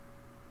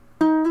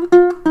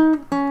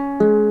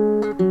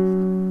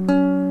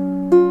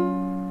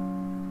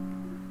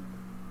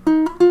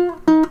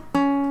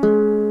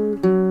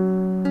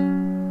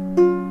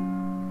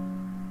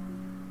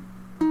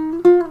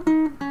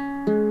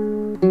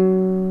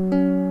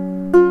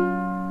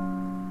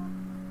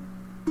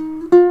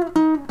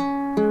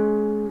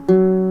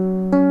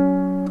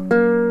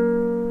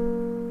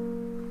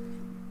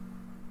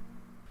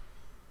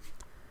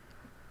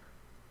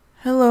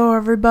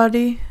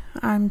everybody.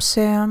 I'm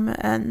Sam,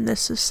 and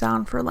this is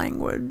Sound for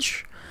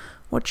Language,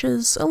 which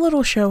is a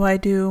little show I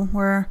do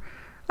where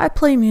I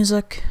play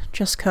music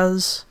just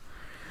 'cause.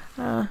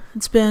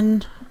 It's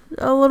been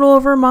a little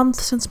over a month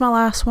since my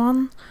last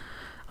one.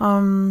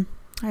 I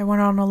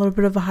went on a little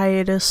bit of a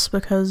hiatus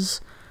because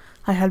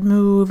I had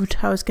moved,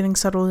 I was getting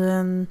settled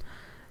in,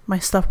 my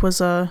stuff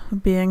was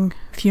being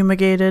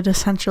fumigated,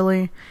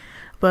 essentially,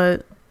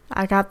 but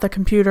I got the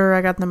computer,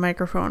 I got the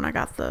microphone, I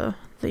got the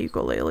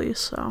ukulele,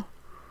 so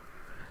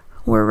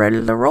we're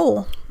ready to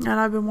roll, and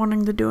I've been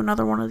wanting to do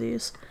another one of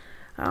these.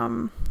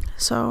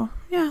 So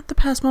yeah, the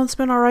past month's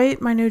been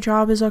alright. My new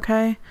job is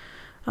okay.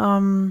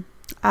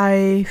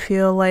 I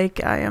feel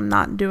like I am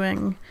not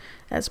doing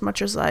as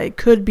much as I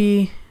could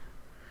be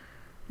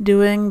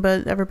doing,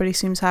 but everybody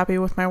seems happy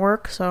with my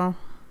work, so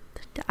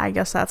I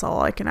guess that's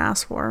all I can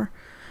ask for.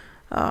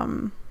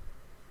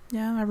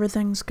 Yeah,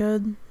 everything's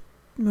good.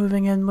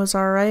 Moving in was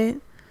alright.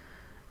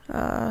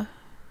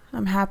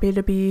 I'm happy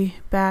to be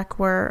back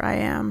where I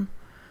am.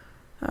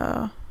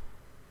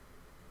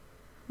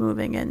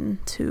 Moving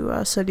into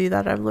a city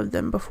that I've lived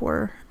in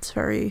before. It's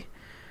very,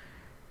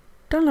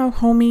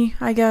 homey,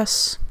 I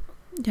guess.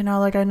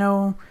 Like I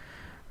know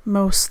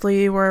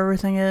mostly where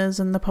everything is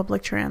and the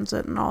public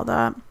transit and all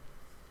that.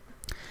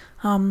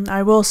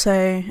 I will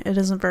say it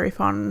isn't very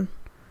fun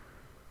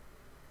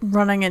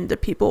running into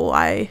people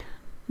I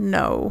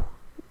know.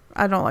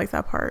 I don't like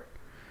that part.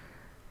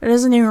 It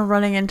isn't even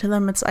running into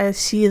them, it's I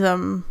see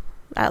them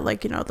at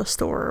the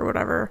store or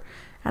whatever,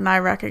 and I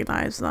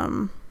recognize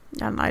them,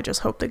 and I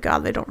just hope to God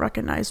they don't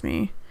recognize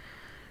me.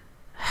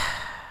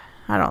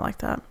 I don't like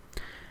that.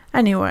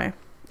 Anyway,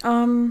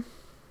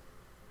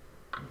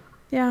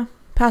 yeah,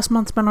 past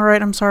month's been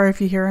alright. I'm sorry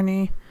if you hear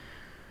any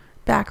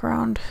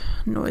background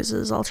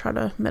noises. I'll try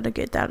to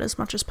mitigate that as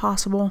much as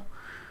possible.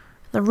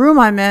 The room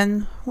I'm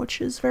in, which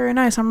is very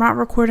nice, I'm not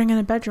recording in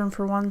a bedroom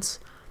for once.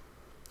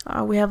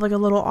 We have a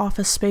little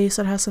office space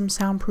that has some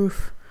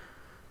soundproof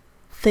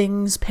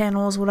things,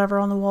 panels, whatever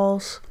on the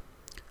walls.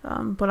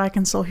 But I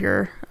can still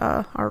hear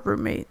our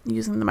roommate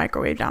using the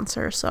microwave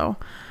downstairs, so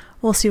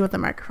we'll see what the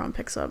microphone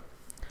picks up.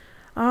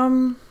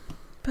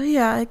 But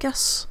yeah, I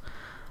guess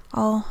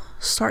I'll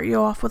start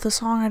you off with a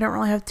song. I don't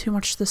really have too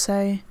much to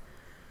say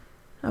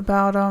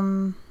about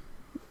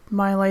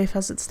my life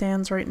as it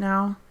stands right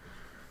now.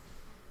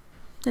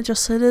 It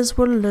is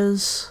what it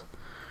is,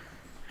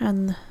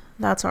 and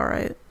that's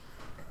alright.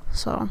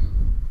 So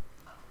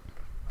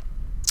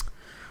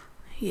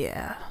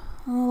yeah,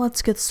 well,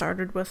 let's get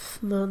started with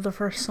the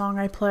first song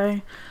I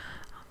play.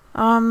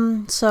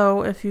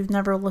 So if you've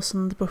never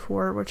listened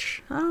before,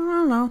 which I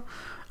don't know,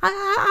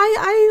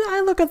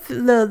 I look at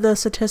the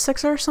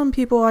statistics. There are some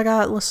people I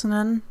got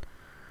listening,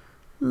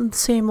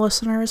 same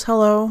listeners.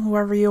 Hello,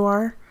 whoever you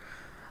are.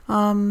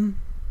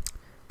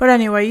 But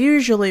anyway,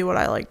 usually what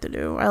I like to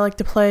do, I like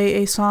to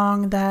play a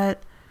song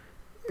that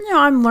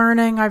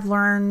I've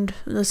learned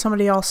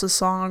somebody else's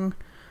song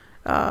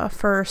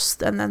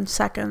first, and then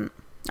second,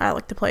 I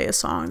like to play a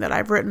song that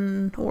I've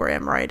written or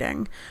am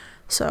writing.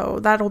 So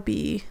that'll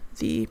be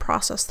the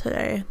process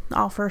today.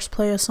 I'll first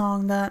play a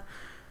song that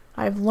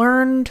I've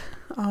learned.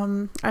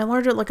 I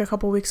learned it a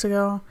couple weeks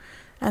ago,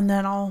 and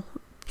then I'll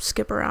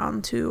skip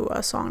around to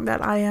a song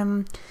that I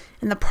am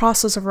in the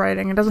process of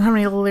writing. It doesn't have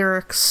any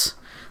lyrics,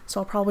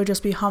 so I'll probably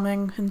just be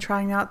humming and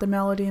trying out the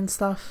melody and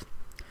stuff.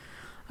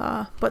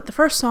 But the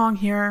first song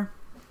here,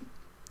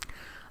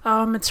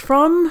 it's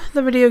from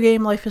the video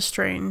game Life is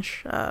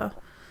Strange,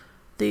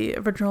 the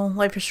original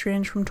Life is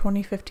Strange from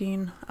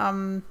 2015.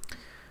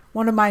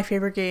 One of my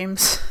favorite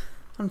games,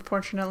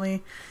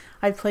 unfortunately.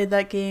 I've played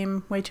that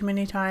game way too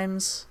many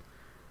times.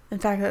 In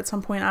fact, at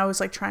some point I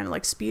was trying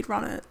to speed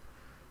run it.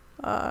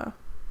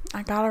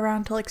 I got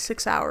around to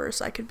 6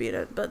 hours. I could beat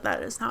it, but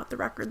that is not the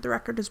record. The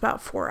record is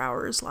about 4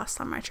 hours last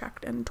time I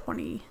checked in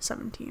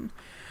 2017.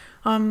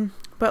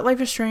 But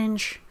Life is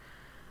Strange,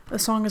 the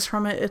song is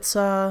from it.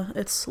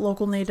 It's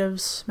local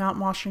natives, Mount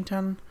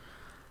Washington.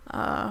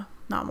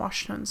 Not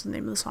Washington's the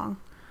name of the song.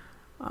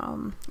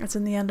 It's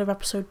in the end of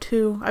episode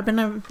 2. I've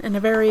been in a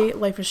very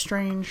Life is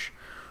Strange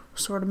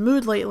sort of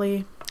mood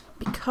lately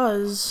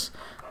because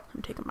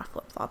I'm taking my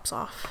flip-flops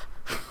off.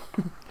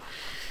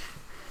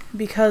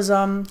 Because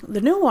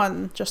the new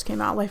one just came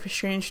out, Life is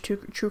Strange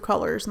True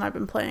Colors, and I've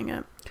been playing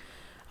it.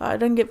 I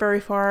didn't get very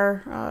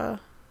far.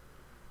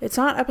 It's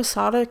not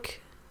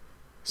episodic,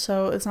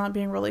 so it's not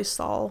being released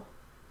a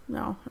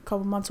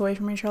couple months away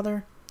from each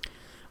other,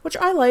 which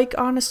I like,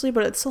 honestly,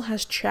 but it still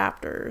has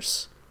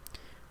chapters,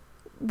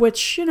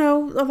 which, a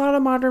lot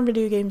of modern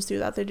video games do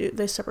that.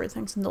 They separate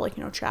things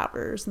into,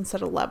 chapters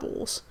instead of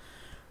levels,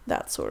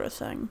 that sort of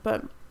thing,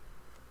 but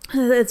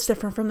it's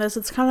different from this.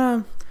 It's kind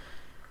of,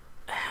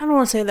 I don't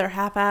want to say they're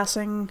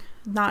half-assing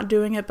not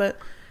doing it, but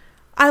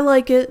I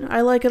like it. I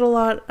like it a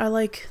lot. I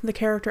like the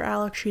character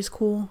Alex. She's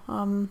cool.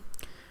 I'm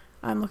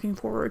looking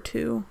forward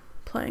to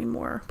playing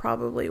more,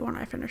 probably when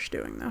I finish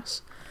doing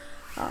this.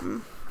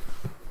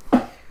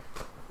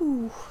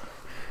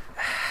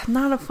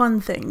 Not a fun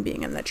thing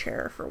being in the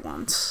chair for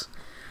once.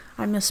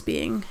 I miss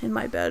being in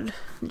my bed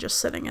and just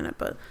sitting in it,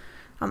 but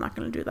I'm not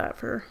going to do that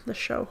for the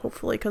show,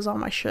 hopefully, because all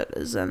my shit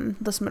is in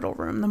this middle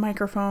room, the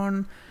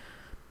microphone,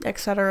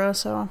 etc.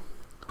 So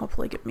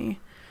hopefully get me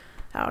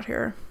out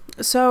here.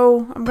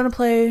 So I'm going to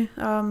play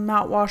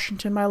Mount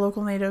Washington by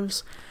Local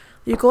Natives.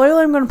 The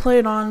ukulele I'm going to play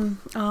it on,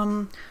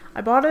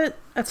 I bought it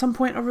at some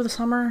point over the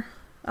summer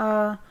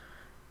to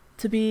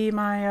be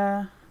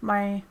my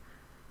my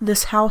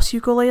This House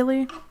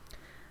ukulele.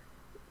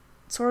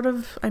 Sort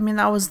of. I mean,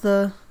 that was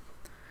the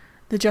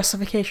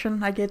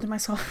justification I gave to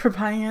myself for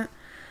buying it.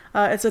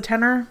 It's a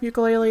tenor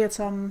ukulele. It's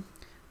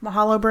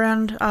Mahalo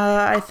brand.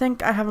 I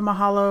think I have a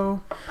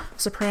Mahalo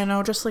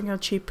soprano, just like a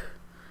cheap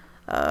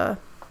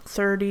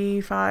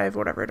 $35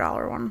 whatever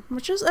dollar one,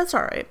 that's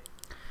all right.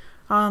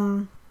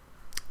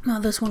 No,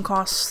 this one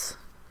costs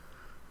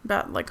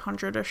about like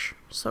 $100-ish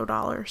so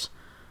dollars.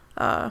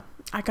 I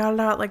got it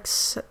at like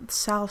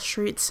South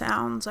Street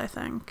Sounds, I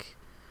think,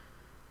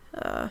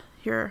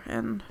 here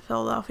in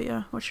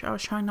Philadelphia, which I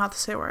was trying not to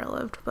say where I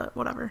lived, but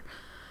whatever.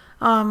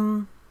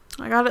 I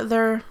got it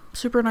there.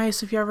 Super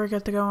nice if you ever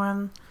get to go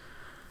in.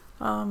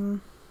 Yeah,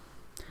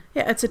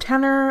 it's a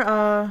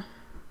tenor.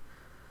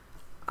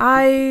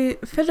 I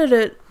fitted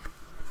it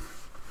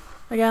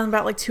again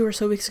about like 2 or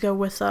so weeks ago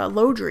with a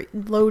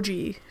low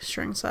G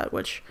string set,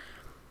 which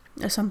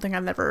is something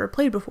I've never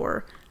played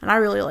before, and I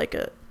really like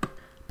it.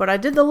 But I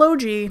did the low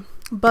G,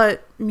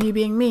 but me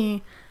being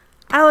me,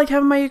 I like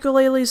having my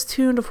ukuleles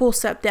tuned a full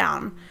step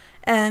down,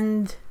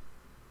 and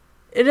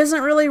it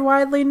isn't really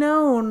widely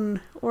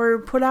known or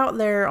put out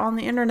there on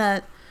the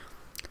internet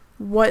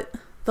what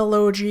the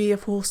low G a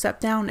full step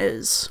down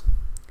is.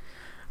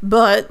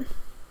 But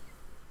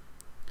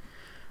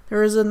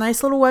there is a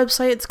nice little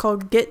website. It's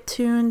called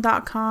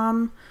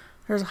gettuned.com.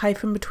 There's a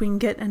hyphen between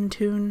get and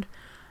tuned.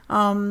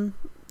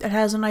 It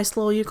has a nice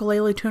little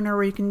ukulele tuner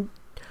where you can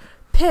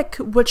pick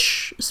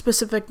which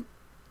specific,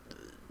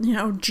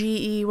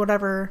 G, E,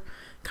 whatever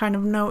kind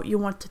of note you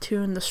want to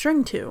tune the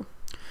string to,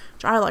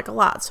 which I like a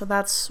lot. So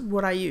that's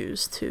what I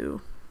use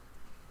to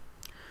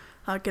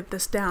get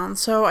this down.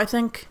 So I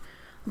think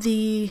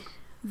the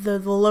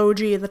low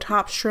G, the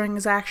top string,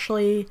 is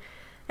actually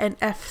an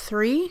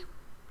F3.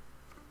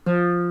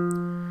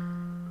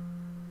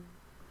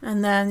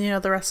 And then,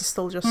 the rest is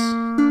still just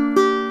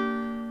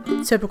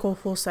typical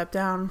full step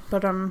down.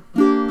 But, oh,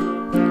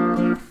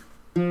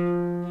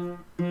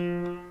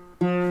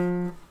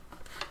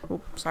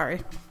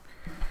 sorry.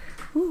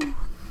 Ooh.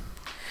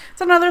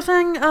 It's another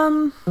thing,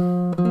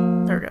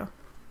 there we go.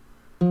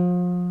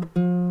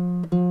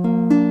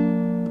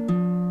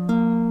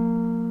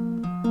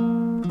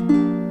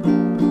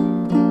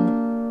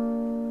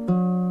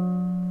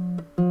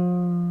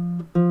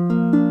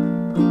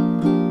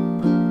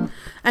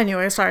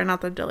 Anyway, sorry,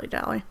 not the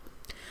dilly-dally.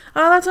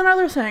 That's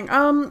another thing.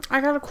 I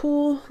got a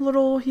cool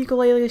little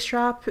ukulele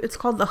strap. It's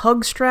called the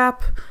Hug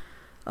Strap.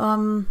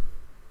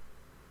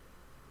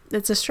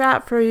 It's a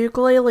strap for a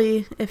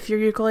ukulele if your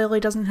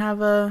ukulele doesn't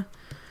have a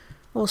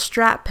little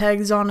strap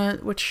pegs on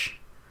it, which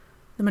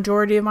the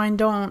majority of mine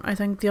don't. I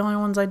think the only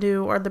ones I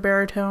do are the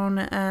baritone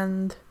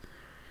and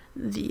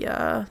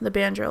the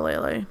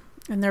banjo-lele,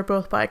 and they're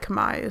both by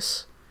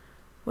Kamais,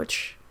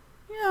 which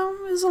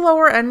is a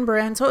lower end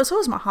brand. So is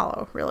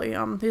Mahalo, really.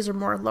 These are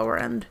more lower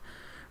end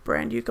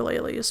brand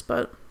ukuleles,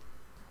 but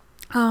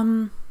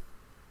I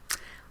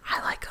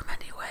like them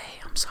anyway.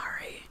 I'm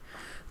sorry.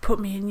 Put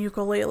me in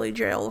ukulele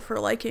jail for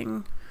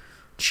liking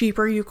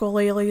cheaper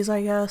ukuleles,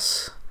 I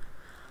guess.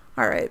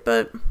 Alright,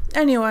 but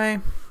anyway,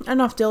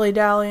 enough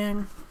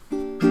dilly-dallying.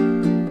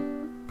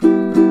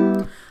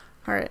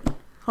 Alright,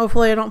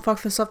 hopefully I don't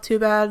fuck this up too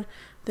bad.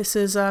 This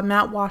is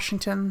Mount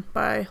Washington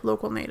by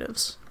Local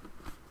Natives.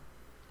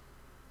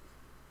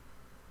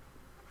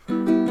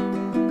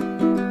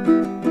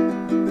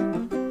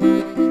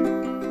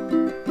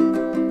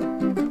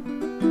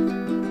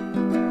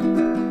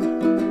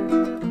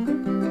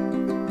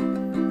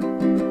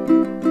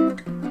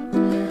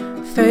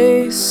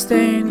 Face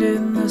stained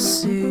in the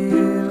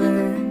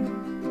ceiling.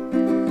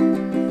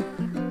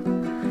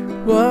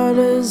 What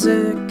does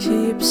it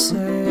keep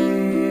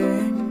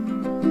saying?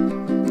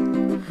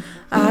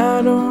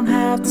 I don't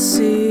have to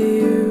see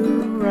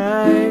you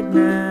right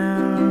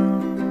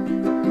now.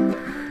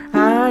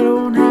 I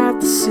don't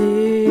have to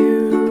see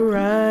you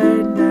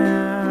right now.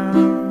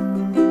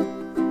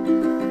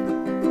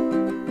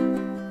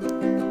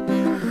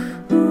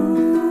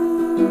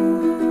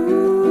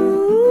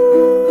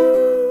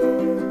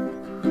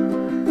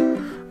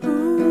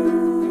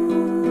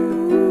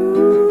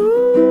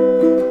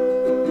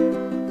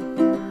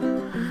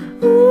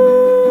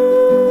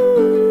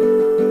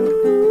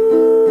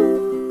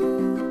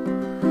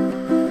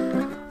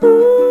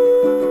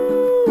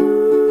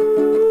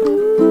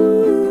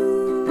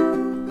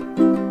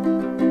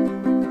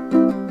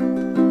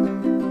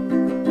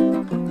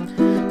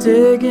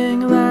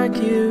 Digging like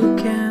you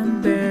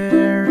can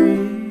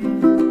bury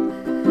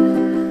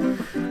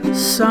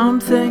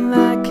something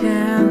that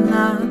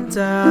cannot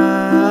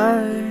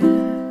die.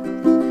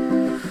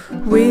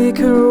 We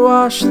could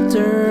wash the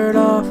dirt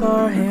off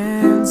our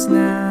hands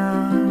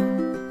now.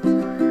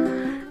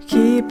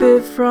 Keep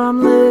it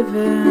from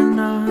living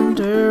on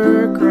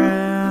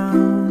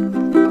underground.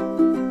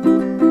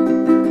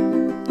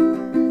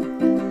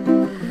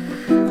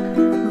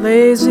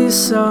 Lazy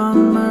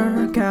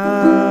summer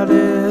goddess,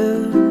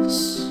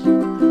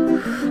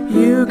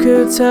 you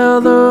could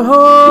tell the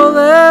whole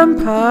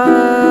empire.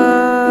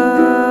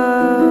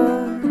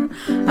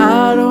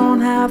 I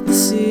don't have to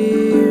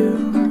see you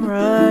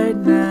right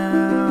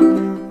now.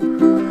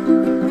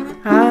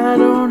 I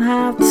don't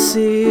have to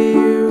see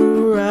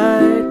you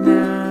right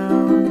now.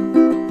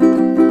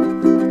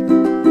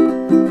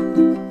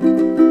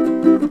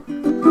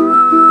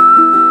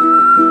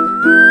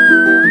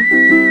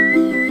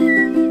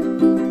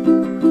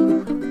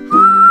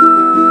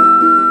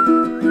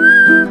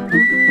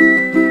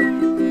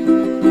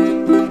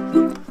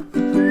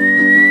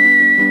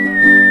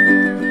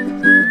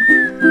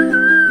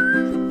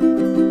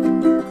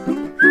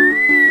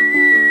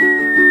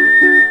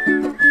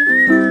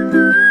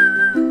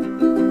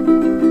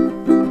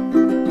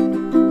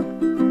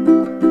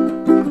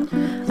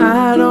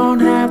 I don't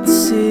have to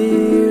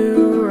see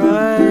you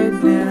right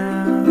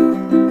now.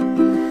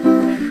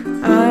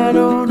 I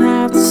don't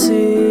have to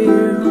see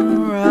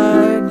you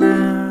right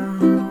now.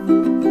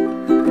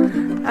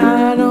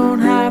 I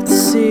don't have to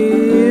see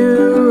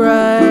you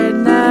right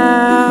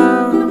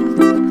now.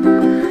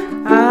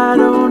 I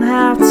don't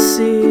have to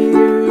see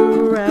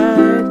you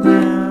right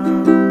now.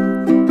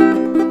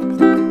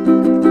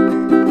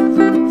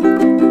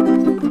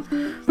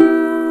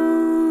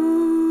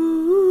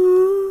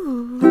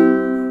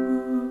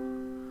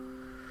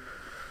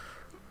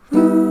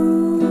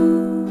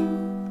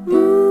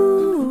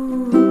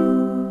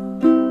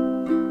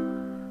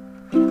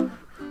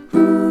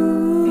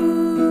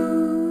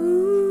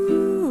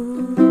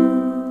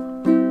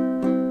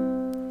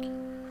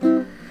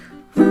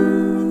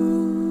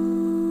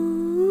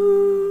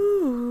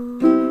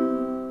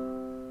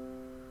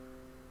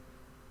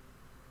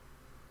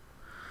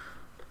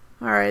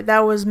 Alright,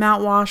 that was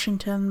Mount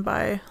Washington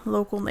by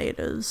Local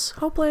Natives.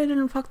 Hopefully I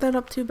didn't fuck that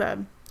up too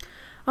bad.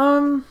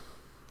 Yeah.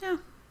 I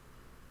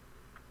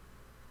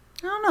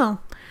don't know.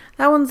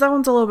 That one's a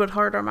little bit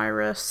hard on my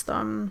wrist.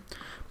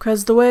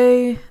 Because the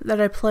way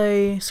that I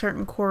play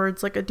certain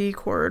chords, like a D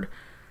chord,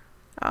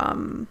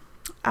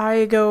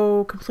 I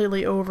go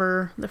completely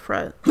over the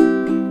fret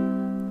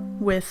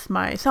with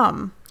my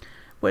thumb,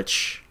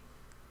 which,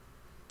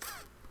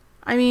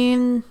 I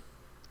mean,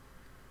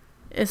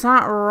 it's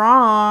not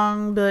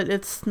wrong, but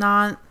it's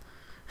not,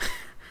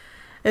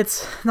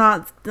 what's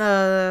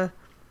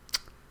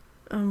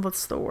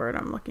the word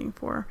I'm looking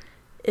for?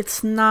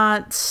 It's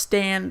not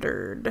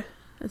standard.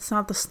 It's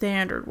not the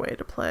standard way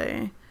to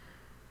play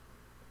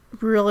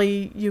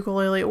really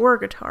ukulele or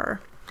guitar.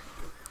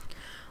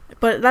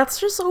 But that's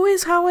just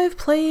always how I've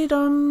played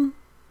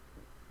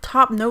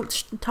top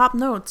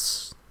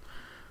notes.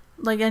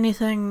 Like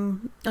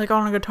anything, like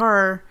on a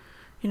guitar,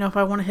 you know, if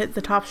I want to hit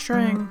the top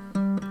string,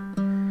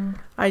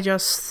 I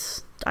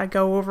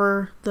go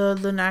over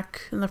the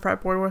neck and the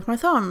fretboard with my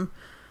thumb.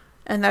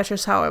 And that's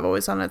just how I've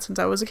always done it since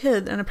I was a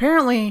kid. And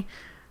apparently,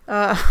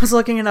 I was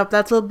looking it up,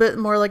 that's a little bit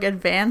more like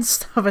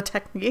advanced of a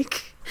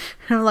technique.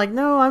 And I'm like,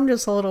 no, I'm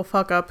just a little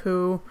fuck up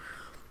who,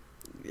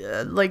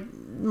 like,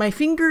 my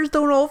fingers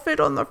don't all fit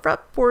on the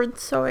fretboard,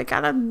 so I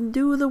gotta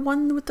do the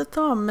one with the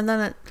thumb, and then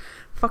it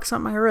fucks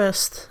up my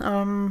wrist.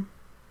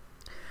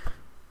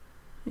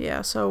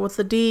 Yeah, so with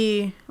the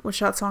D, which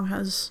that song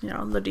has, you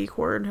know, the D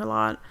chord a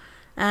lot,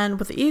 and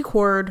with the E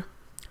chord,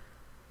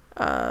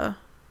 I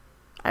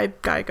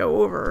gotta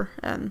go over,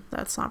 and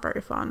that's not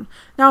very fun.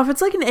 Now, if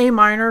it's like an A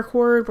minor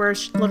chord, where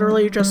it's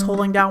literally just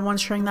holding down one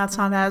string, that's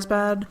not as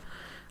bad.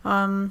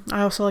 I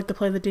also like to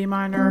play the D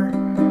minor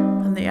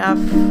and the F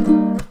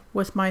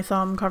with my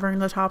thumb covering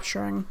the top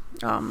string.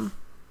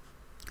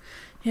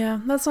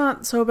 Yeah, that's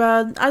not so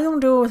bad. I don't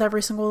do it with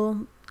every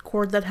single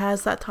chord that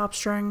has that top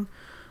string,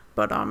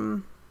 but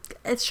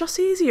it's just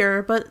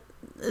easier, but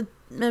it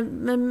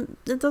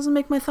doesn't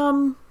make my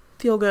thumb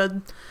feel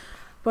good.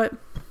 But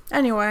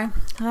anyway,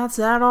 that's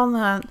that on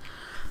that.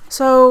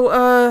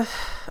 So,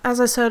 as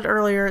I said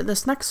earlier,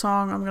 this next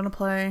song I'm gonna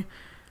play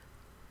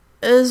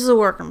is a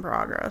work in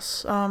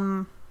progress.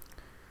 I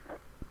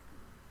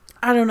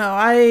don't know,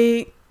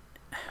 I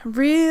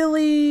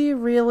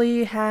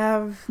really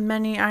have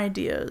many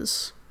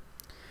ideas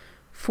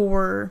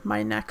for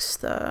my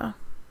next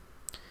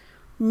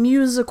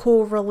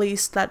musical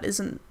release that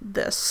isn't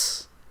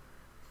this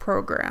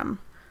program.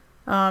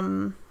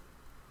 I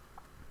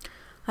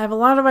have a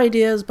lot of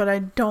ideas, but I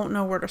don't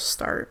know where to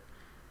start.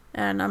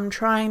 And I'm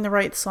trying to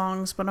write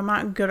songs, but I'm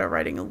not good at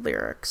writing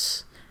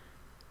lyrics.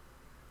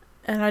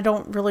 And I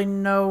don't really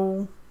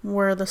know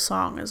where the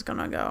song is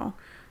gonna go.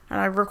 And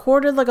I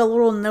recorded like a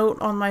little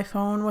note on my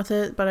phone with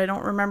it, but I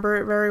don't remember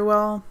it very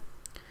well.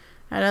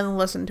 I didn't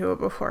listen to it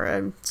before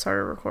I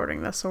started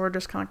recording this, so we're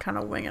just kind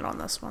of winging on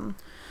this one.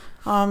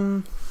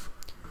 Yeah,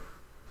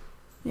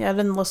 I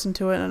didn't listen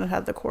to it, and it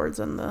had the chords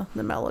and the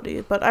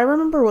melody. But I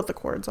remember what the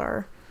chords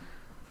are.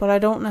 But I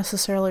don't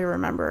necessarily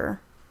remember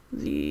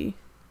the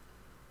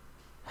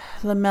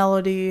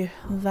melody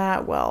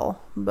that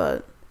well.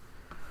 But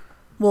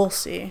we'll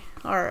see.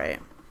 Alright.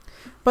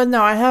 But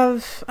no, I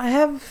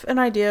have an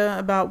idea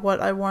about what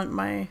I want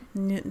my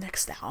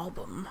next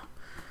album,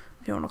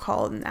 if you want to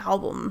call it an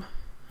album,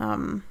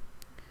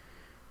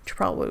 which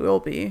probably will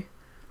be.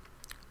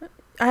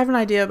 I have an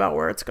idea about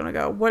where it's gonna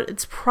go. What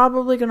it's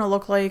probably gonna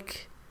look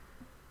like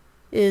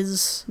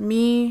is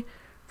me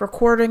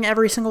recording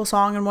every single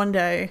song in one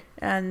day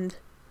and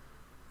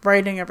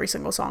writing every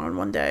single song in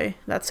one day,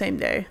 that same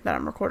day that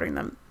I'm recording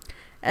them,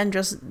 and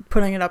just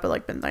putting it up at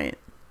like midnight.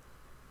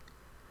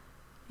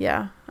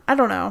 Yeah, I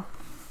don't know.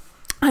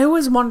 I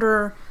always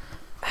wonder,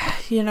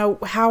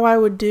 how I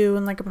would do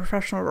in like a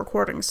professional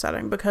recording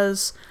setting,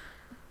 because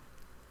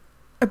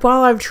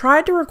while I've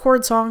tried to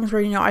record songs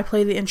where, I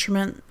play the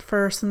instrument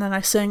first and then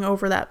I sing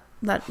over that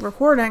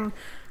recording,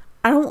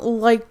 I don't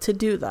like to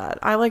do that.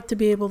 I like to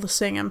be able to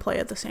sing and play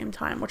at the same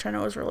time, which I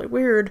know is really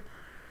weird.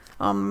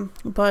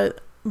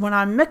 But when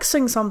I'm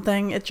mixing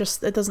something, it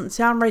doesn't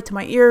sound right to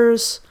my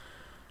ears,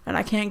 and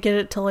I can't get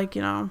it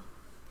to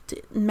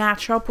to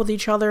match up with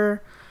each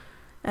other.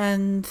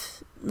 And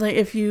like,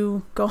 if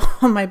you go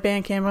on my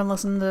Bandcamp and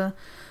listen to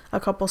a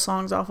couple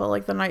songs off of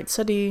like the Night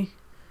City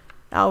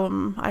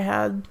album I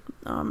had,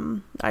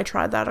 I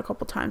tried that a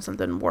couple times and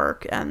it didn't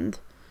work, and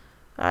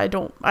I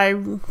don't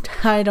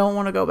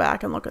want to go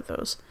back and look at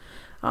those.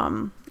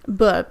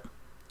 But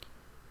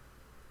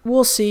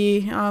we'll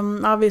see.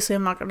 Obviously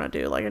I'm not going to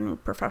do like any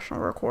professional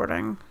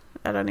recording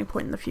at any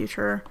point in the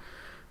future,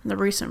 in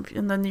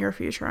the near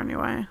future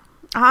anyway.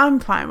 I'm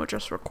fine with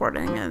just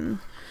recording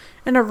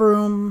in a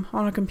room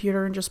on a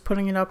computer and just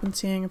putting it up and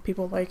seeing if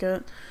people like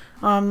it.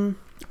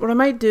 What I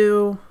might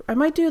do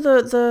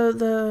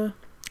the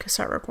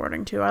cassette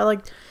recording too. I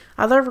like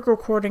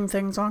recording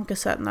things on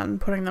cassette and then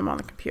putting them on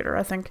the computer.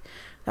 I think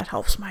that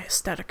helps my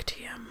aesthetic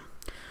TM.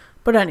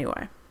 But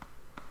anyway,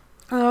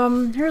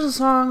 here's a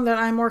song that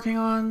I'm working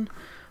on.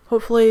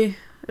 Hopefully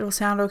it'll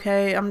sound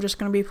okay. I'm just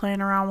gonna be playing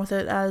around with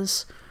it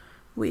as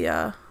we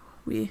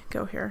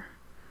go here.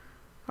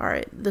 All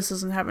right, this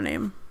doesn't have a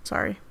name.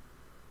 Sorry.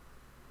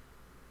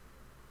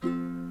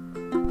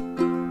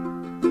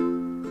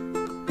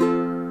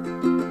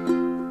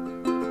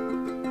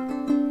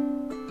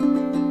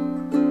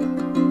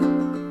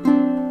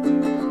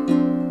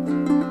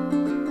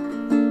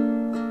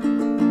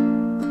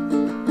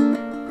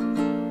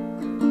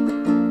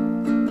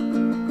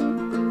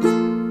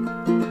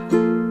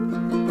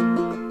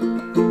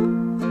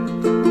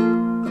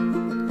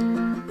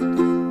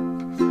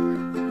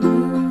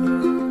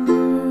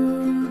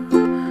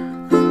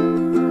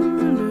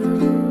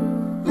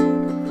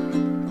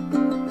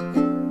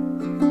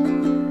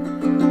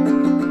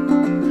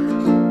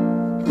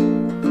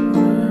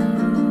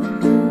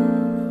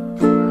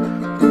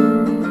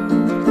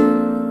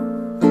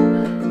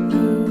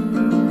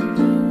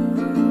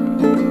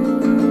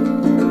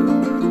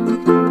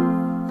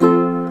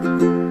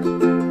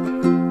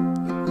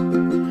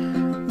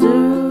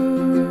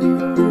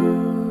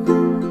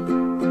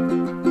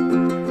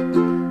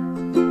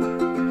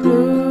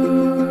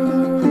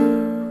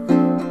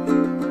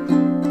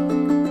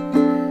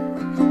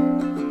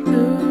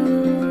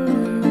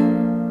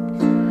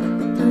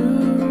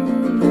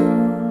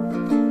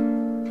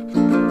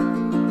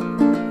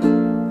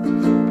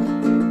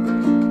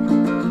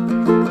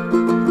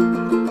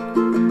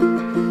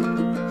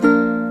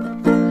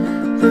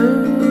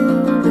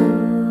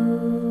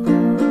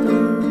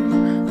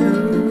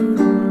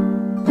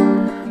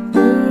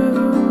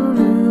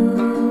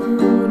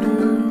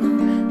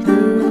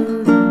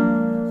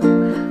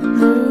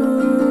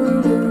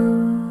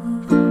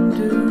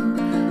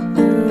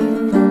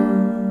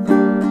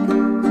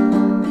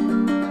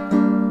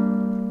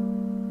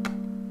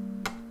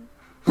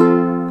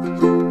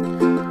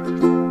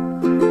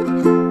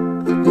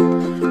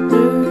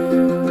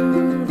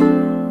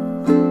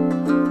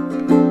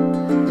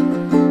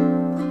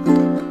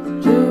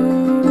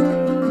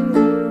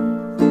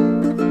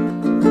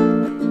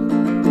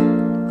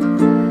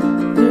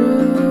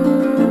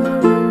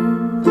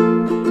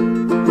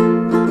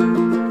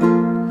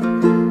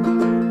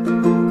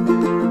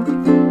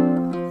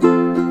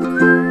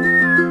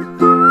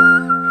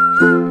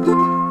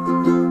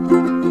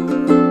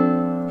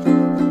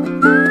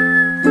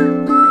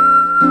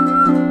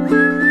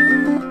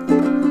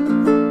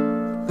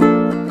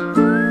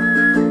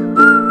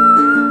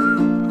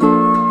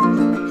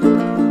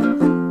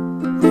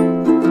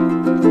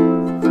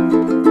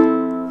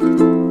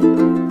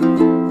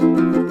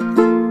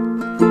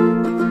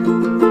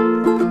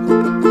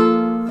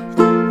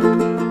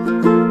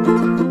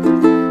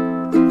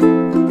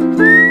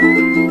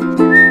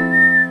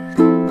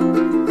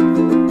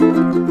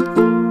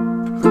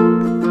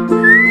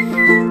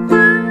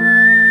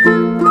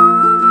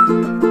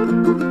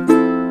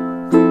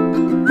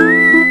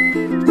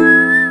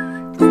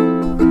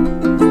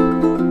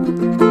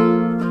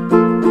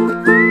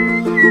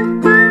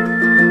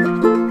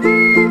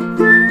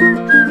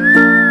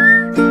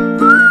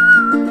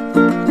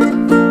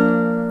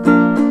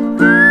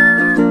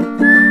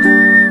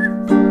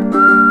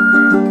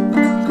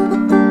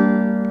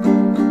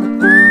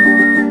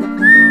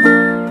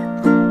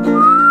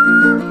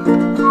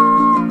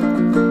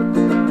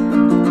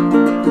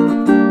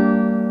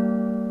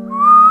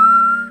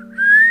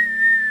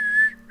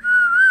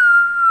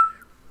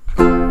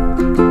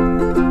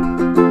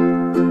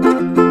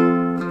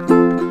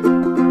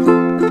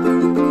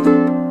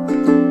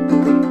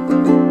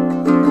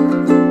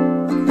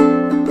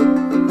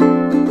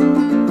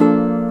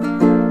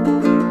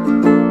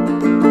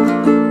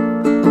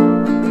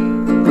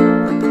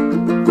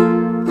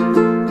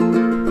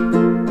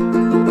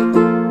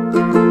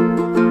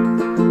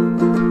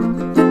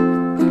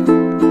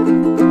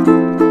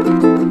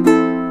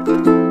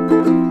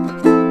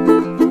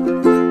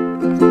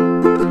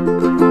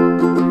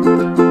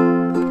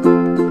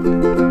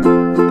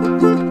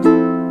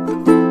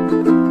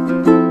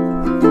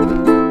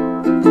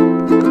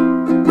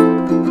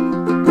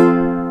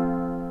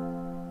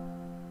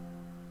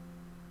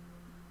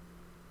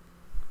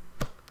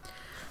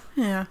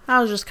 Yeah, I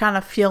was just kind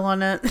of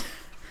feeling it.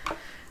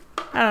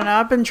 I don't know.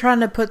 I've been trying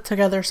to put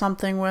together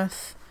something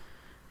with,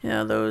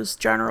 those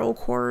general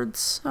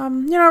chords.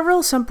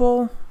 Real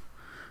simple.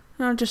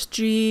 Just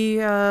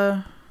G,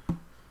 other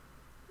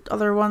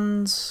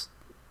ones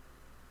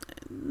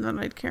that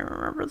I can't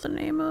remember the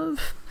name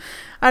of.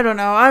 I don't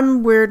know.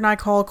 I'm weird and I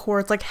call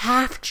chords like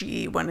half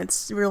G when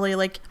it's really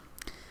like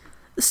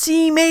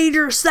C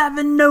major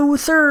 7 no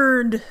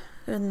third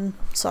and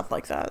stuff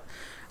like that.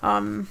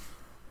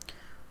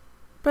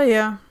 But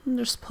yeah, I'm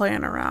just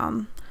playing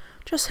around.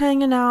 Just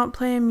hanging out,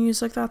 playing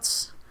music.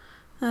 That's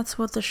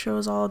what the show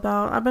is all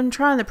about. I've been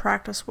trying to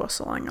practice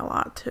whistling a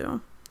lot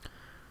too.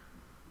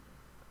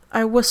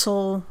 I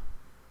whistle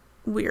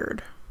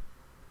weird.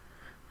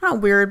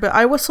 Not weird, but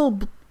I whistle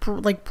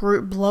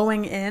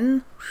blowing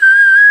in,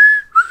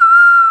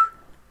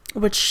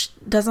 which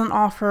doesn't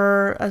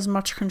offer as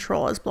much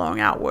control as blowing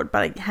out would,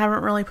 but I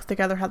haven't really put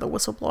together how the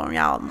whistle blowing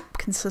out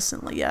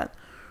consistently yet.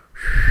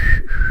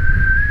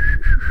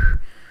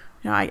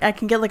 I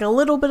can get like a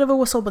little bit of a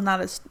whistle, but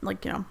not as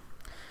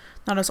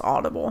not as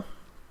audible.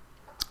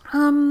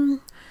 I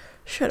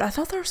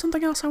thought there was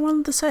something else I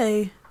wanted to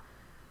say.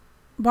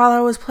 While I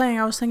was playing,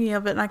 I was thinking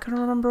of it, and I couldn't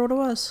remember what it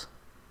was.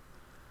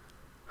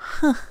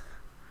 I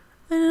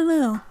don't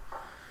know.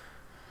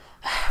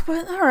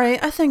 But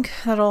alright, I think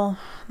that'll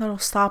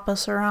stop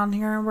us around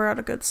here. We're at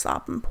a good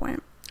stopping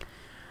point.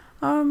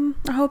 I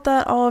hope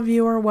that all of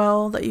you are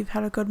well, that you've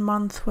had a good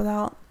month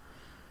without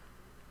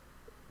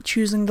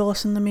choosing to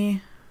listen to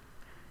me.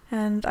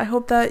 And I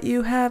hope that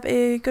you have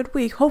a good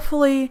week.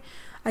 Hopefully,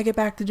 I get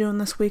back to doing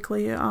this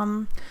weekly.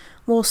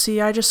 We'll see.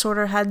 I just sort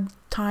of had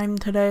time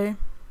today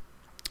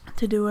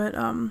to do it.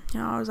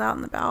 I was out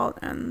and about,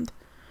 and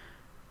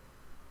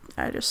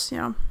I just,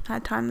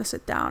 had time to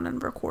sit down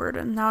and record.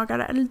 And now I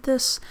gotta edit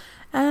this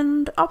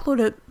and upload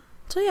it.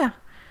 So yeah.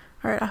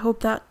 Alright, I hope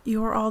that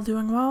you are all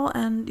doing well,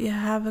 and you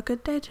have a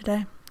good day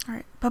today.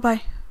 Alright,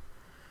 bye-bye.